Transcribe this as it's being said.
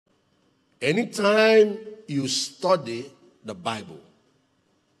Anytime you study the Bible,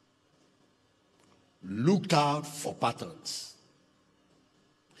 look out for patterns.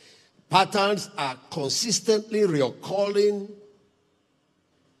 Patterns are consistently recalling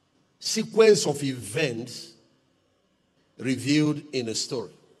sequence of events revealed in a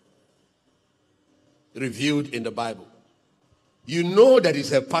story, revealed in the Bible. You know that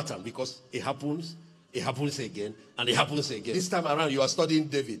it's a pattern because it happens again, and it happens again. This time around, you are studying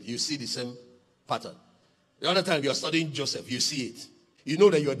David, you see the same pattern. The other time, you are studying Joseph, you see it. You know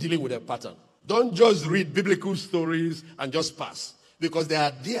that you are dealing with a pattern. Don't just read biblical stories and just pass, because they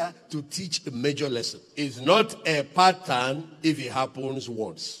are there to teach a major lesson. It's not a pattern if it happens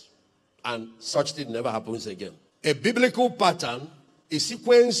once, and such thing never happens again. A biblical pattern, a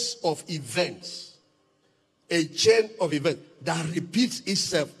sequence of events, a chain of events that repeats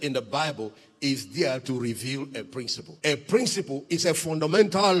itself in the Bible, is there to reveal a principle. A principle is a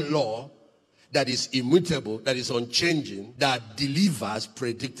fundamental law that is immutable, that is unchanging, that delivers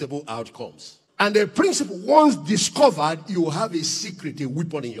predictable outcomes. And a principle, once discovered, you have a secret, a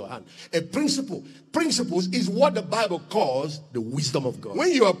weapon in your hand. A principles is what the Bible calls the wisdom of God.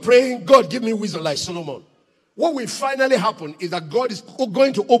 When you are praying, God, give me wisdom like Solomon, what will finally happen is that God is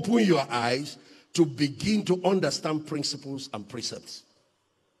going to open your eyes to begin to understand principles and precepts.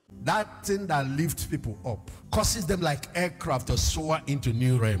 That thing that lifts people up causes them like aircraft to soar into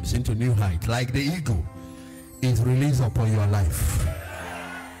new realms, into new heights. Like the eagle is released upon your life.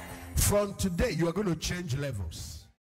 From today, you are going to change levels.